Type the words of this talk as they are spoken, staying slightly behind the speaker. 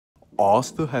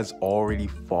Asta has already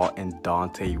fought in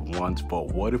Dante once, but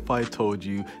what if I told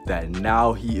you that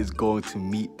now he is going to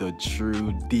meet the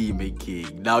true Demon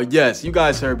King? Now, yes, you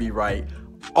guys heard me right.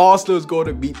 Asta is going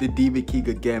to meet the Demon King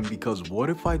again, because what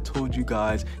if I told you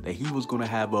guys that he was going to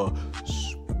have a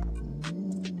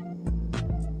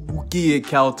spooky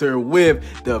encounter with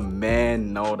the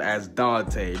man known as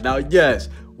Dante? Now, yes,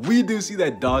 we do see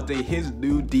that Dante, his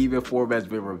new demon form has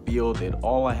been revealed, and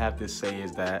all I have to say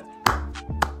is that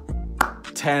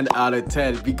 10 out of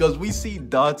 10, because we see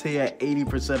Dante at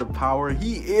 80% of power.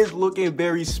 He is looking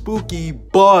very spooky,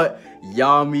 but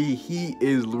Yami, he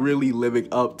is really living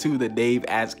up to the name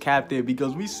as captain,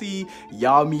 because we see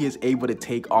Yami is able to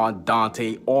take on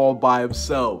Dante all by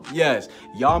himself. Yes,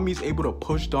 Yami is able to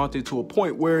push Dante to a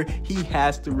point where he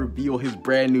has to reveal his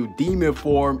brand new demon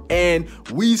form, and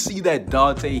we see that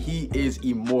Dante, he is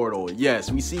immortal.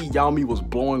 Yes, we see Yami was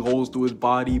blowing holes through his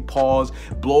body,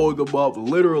 blowing him up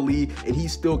literally, and he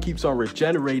still keeps on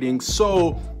regenerating.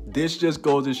 So this just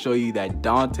goes to show you that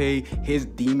Dante, his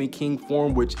Demon King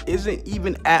form, which isn't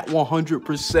even at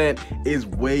 100%, is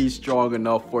way strong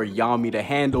enough for Yami to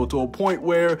handle, to a point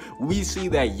where we see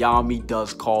that Yami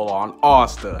does call on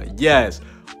Asta. Yes,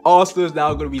 Asta is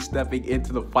now going to be stepping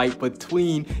into the fight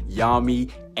between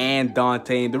Yami and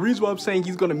Dante. And the reason why I'm saying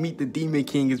he's going to meet the Demon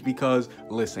King is because,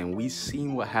 listen, we've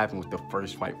seen what happened with the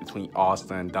first fight between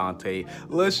Asta and Dante.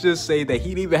 Let's just say that he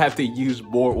didn't even have to use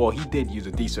more. Well, he did use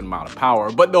a decent amount of power,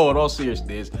 but no, in all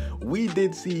seriousness, we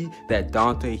did see that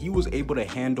Dante, he was able to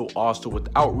handle Asta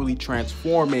without really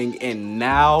transforming. And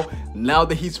now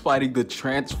that he's fighting the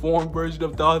transformed version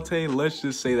of Dante, let's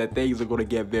just say that things are going to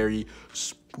get very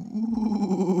spooky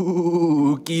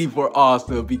for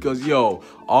Asta, because yo,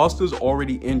 Asta's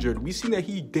already injured. We see that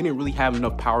he didn't really have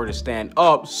enough power to stand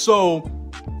up, so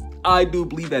I do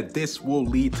believe that this will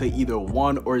lead to either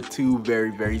one or two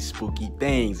very spooky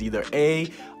things. Either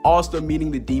A, Asta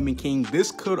meeting the Demon King.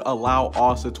 This could allow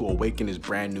Asta to awaken his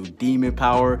brand new demon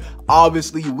power.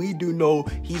 Obviously, we do know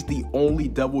he's the only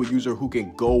devil user who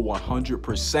can go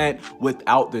 100%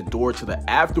 without the door to the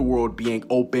afterworld being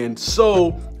open.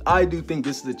 So I do think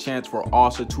this is a chance for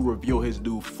Asta to reveal his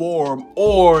new form,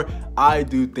 or I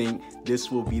do think this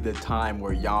will be the time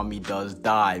where Yami does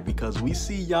die, because we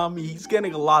see Yami, he's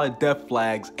getting a lot of death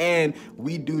flags, and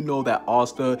we do know that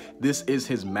Asta, this is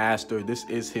his master, this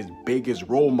is his biggest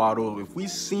role model. If we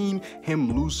seen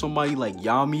him lose somebody like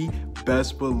Yami,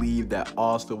 best believe that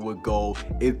Asta would go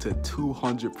into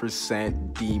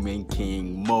 200% Demon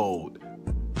King mode.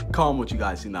 Comment what you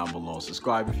guys see down below.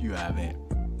 Subscribe if you haven't.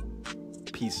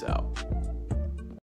 Peace out.